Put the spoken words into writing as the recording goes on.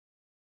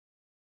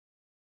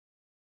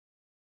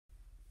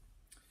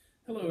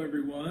Hello,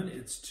 everyone.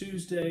 It's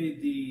Tuesday,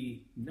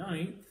 the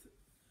 9th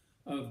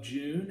of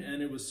June,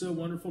 and it was so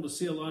wonderful to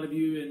see a lot of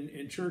you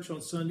in church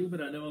on Sunday,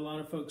 but I know a lot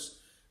of folks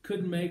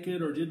couldn't make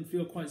it or didn't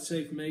feel quite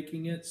safe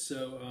making it,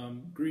 so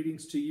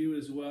greetings to you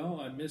as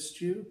well. I missed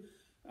you.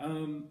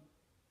 Um,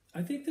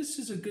 I think this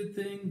is a good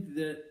thing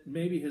that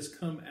maybe has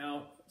come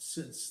out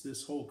since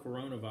this whole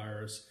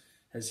coronavirus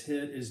has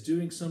hit, is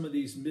doing some of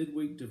these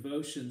midweek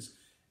devotions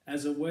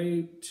as a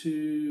way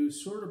to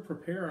sort of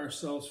prepare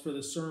ourselves for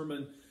the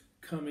sermon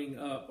coming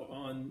up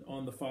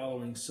on the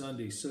following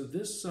Sunday. So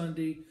this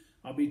Sunday,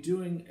 I'll be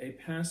doing a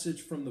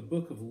passage from the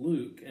book of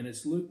Luke, and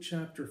it's Luke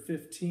chapter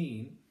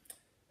 15,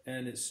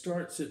 and it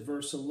starts at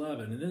verse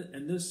 11.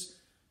 And this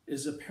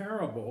is a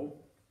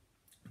parable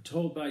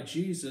told by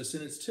Jesus,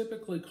 and it's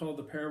typically called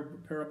the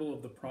parable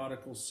of the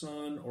prodigal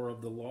son, or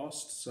of the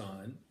lost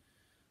son,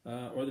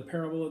 or the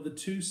parable of the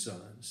two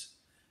sons.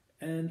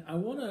 And I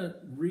want to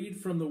read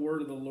from the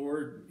word of the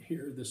Lord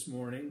here this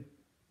morning.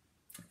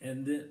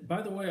 And then,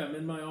 by the way, I'm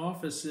in my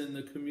office in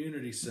the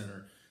community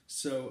center.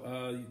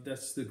 So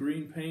that's the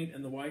green paint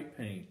and the white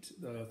paint,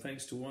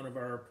 thanks to one of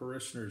our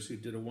parishioners who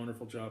did a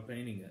wonderful job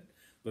painting it,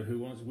 but who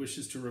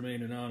wishes to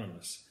remain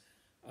anonymous.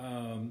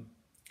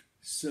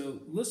 So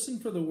listen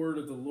for the word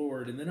of the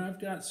Lord, and then I've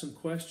got some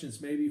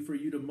questions maybe for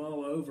you to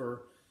mull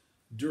over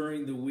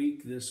during the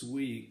week this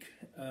week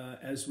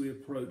as we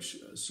approach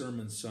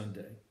Sermon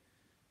Sunday.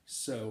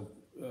 So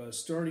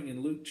starting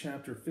in Luke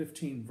chapter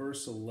 15,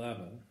 verse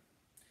 11,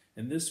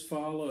 and this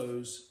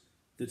follows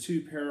the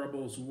two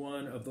parables,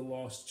 one of the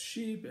lost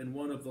sheep and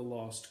one of the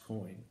lost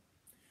coin.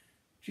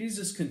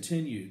 Jesus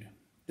continued,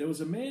 "There was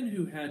a man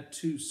who had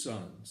two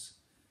sons.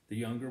 The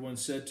younger one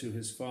said to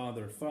his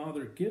father,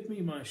 'Father, give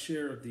me my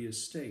share of the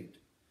estate.'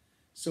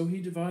 So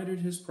he divided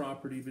his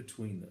property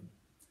between them.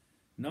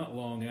 Not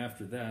long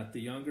after that,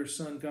 the younger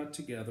son got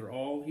together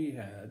all he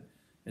had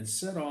and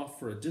set off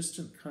for a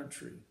distant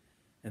country,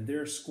 and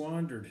there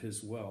squandered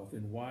his wealth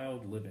in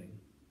wild living.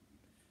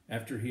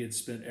 After he had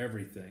spent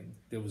everything,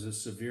 there was a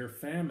severe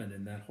famine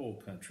in that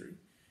whole country,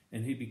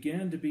 and he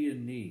began to be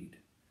in need.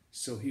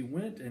 So he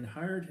went and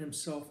hired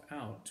himself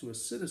out to a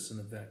citizen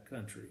of that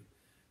country,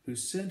 who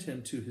sent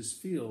him to his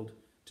field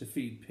to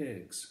feed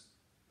pigs.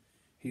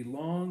 He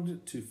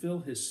longed to fill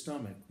his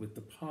stomach with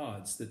the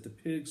pods that the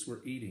pigs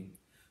were eating,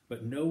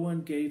 but no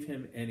one gave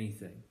him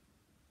anything.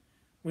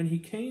 When he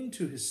came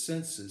to his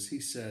senses, he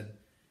said,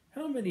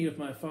 'How many of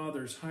my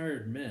father's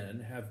hired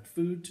men have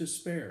food to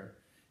spare?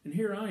 And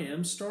here I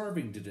am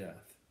starving to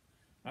death.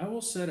 I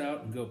will set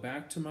out and go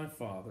back to my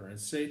father and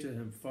say to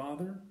him,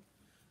 Father,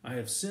 I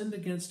have sinned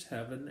against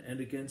heaven and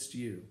against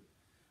you.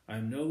 I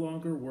am no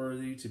longer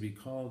worthy to be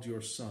called your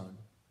son.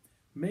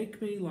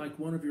 Make me like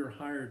one of your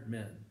hired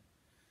men.'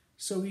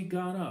 So he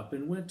got up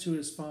and went to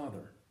his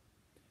father.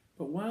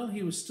 But while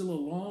he was still a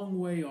long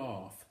way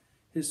off,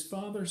 his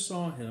father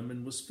saw him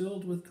and was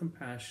filled with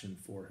compassion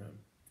for him.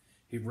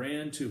 He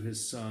ran to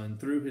his son,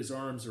 threw his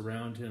arms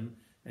around him,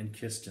 and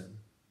kissed him.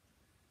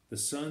 The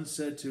son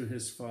said to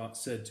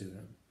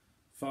him,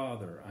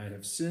 'Father, I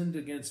have sinned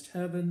against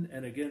heaven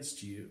and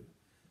against you.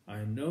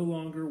 I am no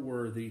longer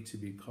worthy to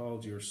be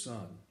called your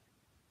son.'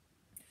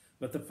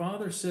 But the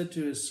father said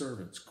to his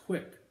servants,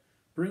 'Quick,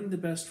 bring the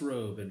best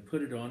robe and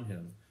put it on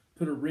him.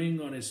 Put a ring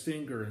on his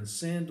finger and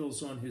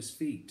sandals on his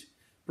feet.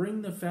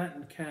 Bring the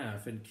fattened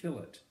calf and kill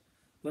it.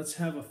 Let's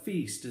have a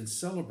feast and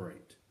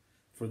celebrate.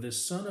 For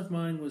this son of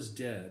mine was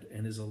dead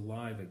and is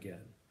alive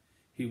again.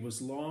 He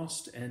was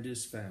lost and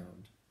is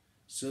found.'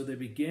 So they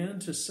began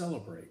to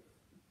celebrate.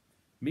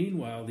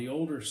 Meanwhile, the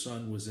older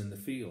son was in the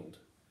field.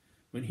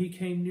 When he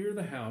came near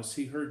the house,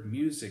 he heard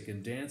music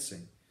and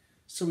dancing.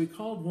 So he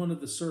called one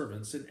of the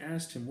servants and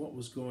asked him what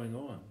was going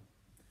on.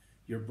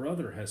 'Your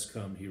brother has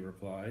come,' he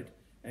replied,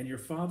 'and your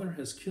father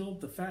has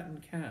killed the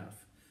fattened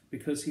calf,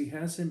 because he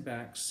has him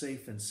back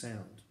safe and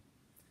sound.'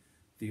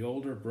 The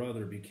older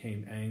brother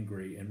became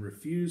angry and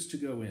refused to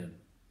go in.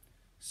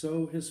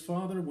 So his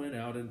father went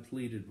out and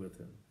pleaded with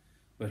him.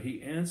 But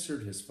he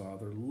answered his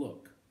father,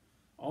 'Look,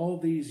 all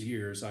these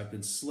years I've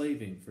been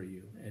slaving for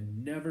you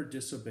and never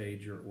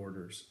disobeyed your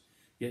orders.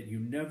 Yet you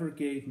never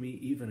gave me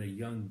even a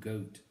young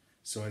goat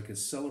so I could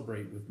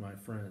celebrate with my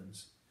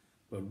friends.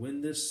 But when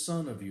this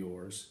son of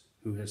yours,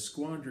 who has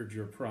squandered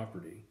your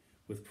property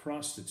with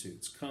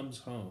prostitutes, comes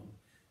home,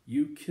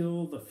 you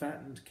kill the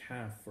fattened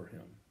calf for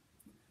him.'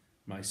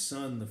 'My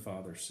son,' the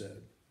father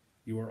said,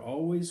 'you are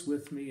always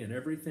with me and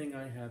everything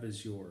I have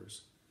is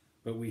yours.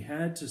 But we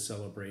had to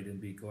celebrate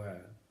and be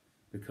glad,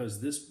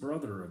 because this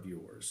brother of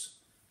yours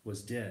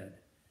was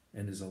dead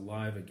and is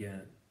alive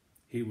again.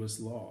 He was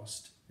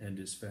lost and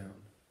is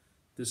found.'"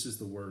 This is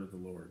the word of the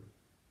Lord.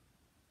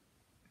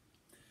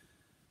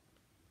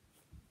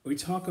 We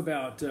talk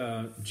about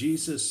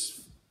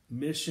Jesus'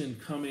 mission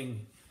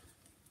coming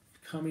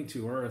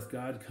to earth,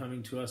 God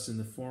coming to us in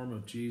the form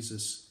of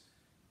Jesus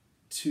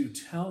to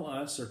tell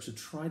us, or to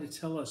try to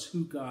tell us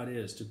who God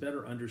is, to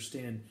better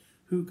understand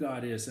who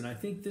God is. And I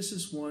think this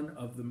is one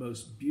of the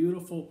most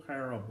beautiful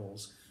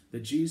parables that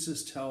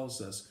Jesus tells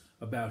us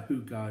about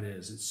who God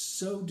is. It's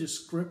so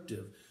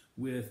descriptive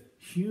with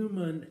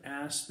human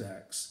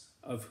aspects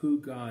of who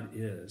God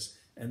is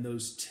and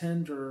those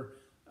tender,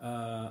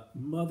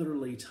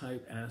 motherly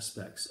type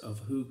aspects of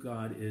who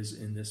God is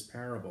in this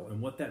parable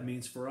and what that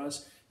means for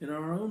us in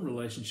our own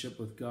relationship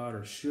with God,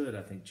 or should,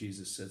 I think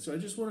Jesus said. So I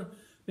just want to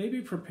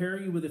maybe prepare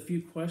you with a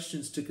few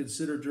questions to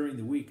consider during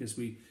the week as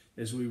we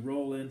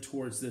roll in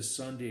towards this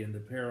Sunday in the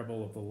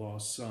parable of the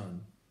lost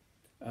son.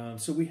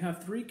 So we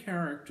have three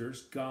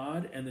characters,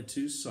 God and the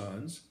two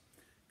sons.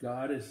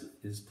 God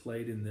is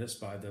played in this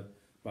by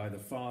the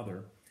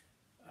father.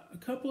 A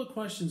couple of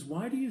questions.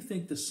 Why do you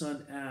think the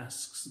son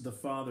asks the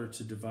father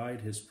to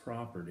divide his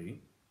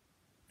property?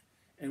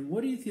 And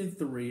what do you think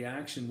the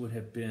reaction would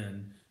have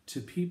been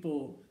to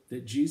people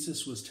that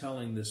Jesus was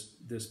telling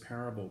this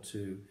parable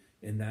to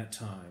in that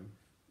time?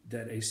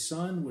 That a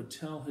son would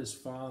tell his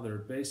father,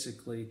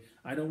 basically,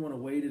 I don't want to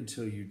wait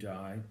until you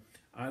die.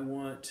 I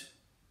want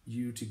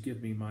you to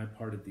give me my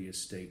part of the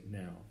estate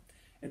now.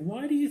 And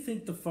why do you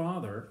think the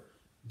father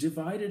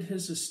divided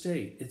his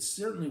estate? It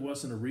certainly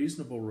wasn't a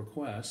reasonable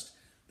request.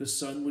 The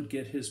son would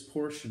get his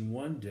portion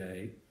one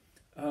day,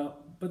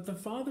 but the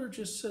father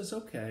just says,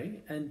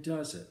 okay, and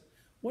does it.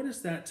 What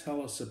does that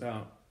tell us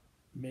about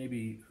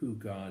maybe who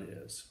God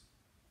is?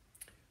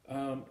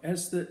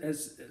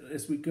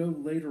 As we go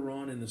later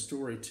on in the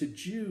story,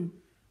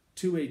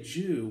 to a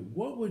Jew,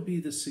 what would be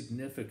the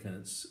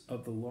significance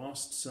of the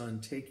lost son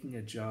taking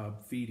a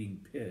job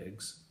feeding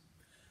pigs?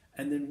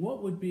 And then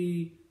what would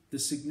be the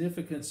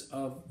significance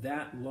of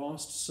that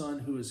lost son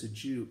who is a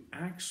Jew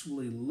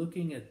actually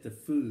looking at the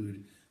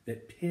food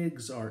that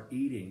pigs are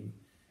eating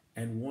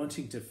and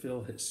wanting to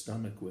fill his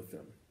stomach with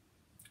them?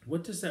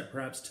 What does that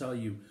perhaps tell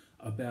you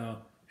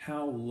about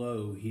how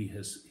low he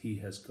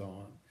has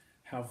gone,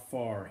 how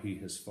far he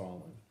has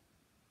fallen?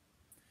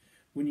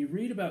 When you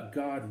read about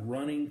God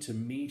running to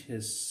meet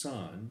his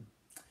son,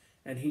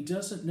 and he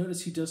doesn't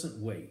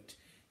wait.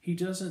 He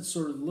doesn't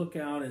sort of look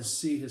out and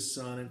see his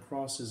son and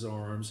cross his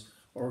arms,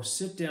 or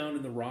sit down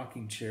in the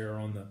rocking chair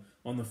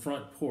on the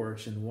front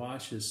porch and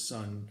watch his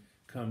son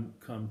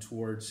come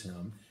towards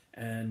him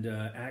and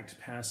act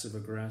passive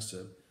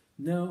aggressive.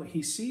 No,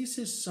 he sees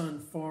his son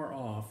far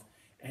off,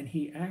 and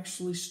he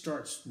actually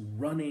starts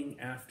running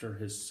after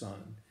his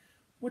son.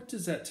 What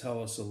does that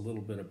tell us a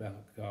little bit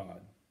about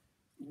God?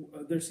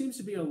 There seems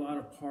to be a lot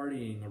of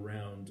partying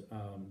around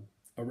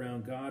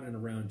God and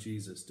around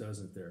Jesus,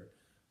 doesn't there?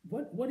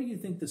 What do you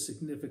think the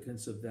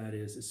significance of that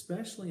is,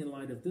 especially in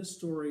light of this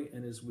story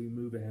and as we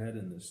move ahead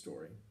in this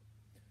story?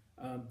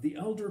 The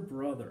elder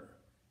brother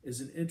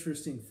is an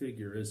interesting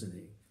figure, isn't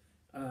he?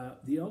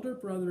 The elder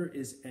brother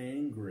is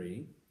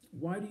angry.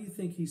 Why do you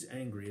think he's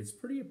angry? It's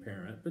pretty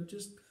apparent, but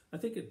I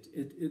think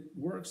it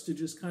works to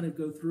just kind of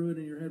go through it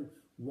in your head.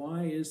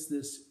 Why is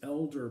this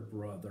elder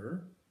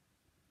brother,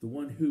 the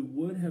one who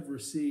would have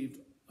received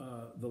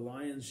the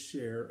lion's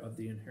share of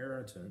the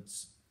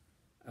inheritance,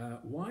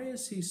 why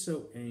is he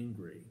so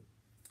angry?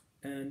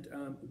 And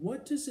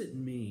what does it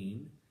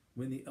mean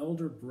when the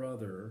elder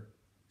brother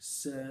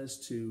says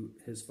to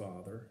his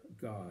father,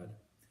 God,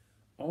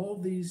 all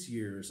these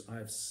years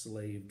I've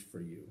slaved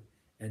for you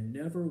and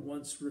never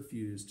once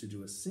refused to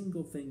do a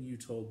single thing you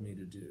told me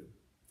to do?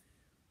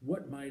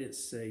 What might it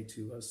say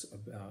to us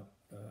about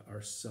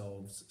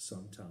ourselves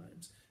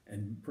sometimes,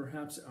 and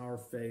perhaps our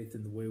faith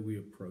and the way we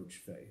approach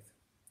faith?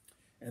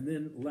 And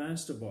then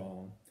last of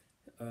all,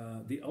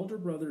 the elder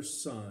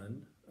brother's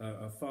son,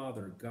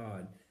 father,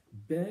 God,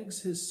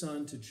 begs his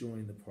son to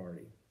join the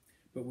party.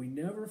 But we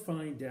never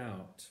find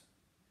out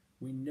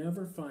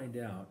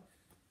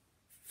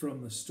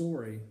from the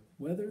story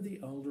whether the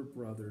elder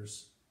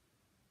brother's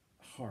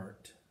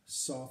heart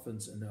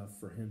softens enough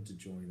for him to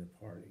join the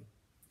party.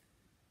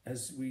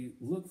 As we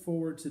look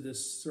forward to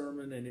this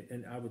sermon,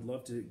 and I would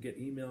love to get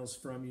emails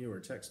from you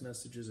or text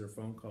messages or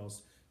phone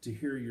calls to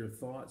hear your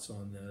thoughts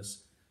on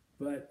this.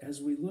 But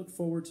as we look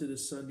forward to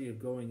this Sunday of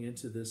going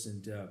into this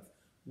in depth,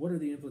 what are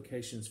the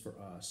implications for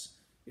us?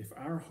 If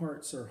our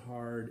hearts are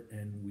hard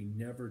and we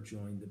never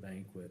join the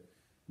banquet,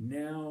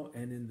 now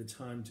and in the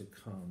time to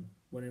come,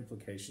 what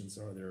implications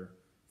are there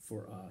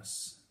for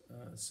us?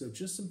 So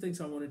just some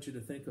things I wanted you to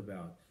think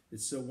about.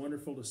 It's so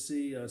wonderful to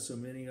see so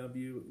many of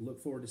you.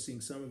 Look forward to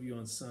seeing some of you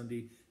on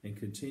Sunday and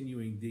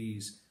continuing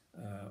these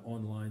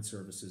online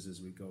services as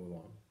we go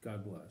along.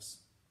 God bless.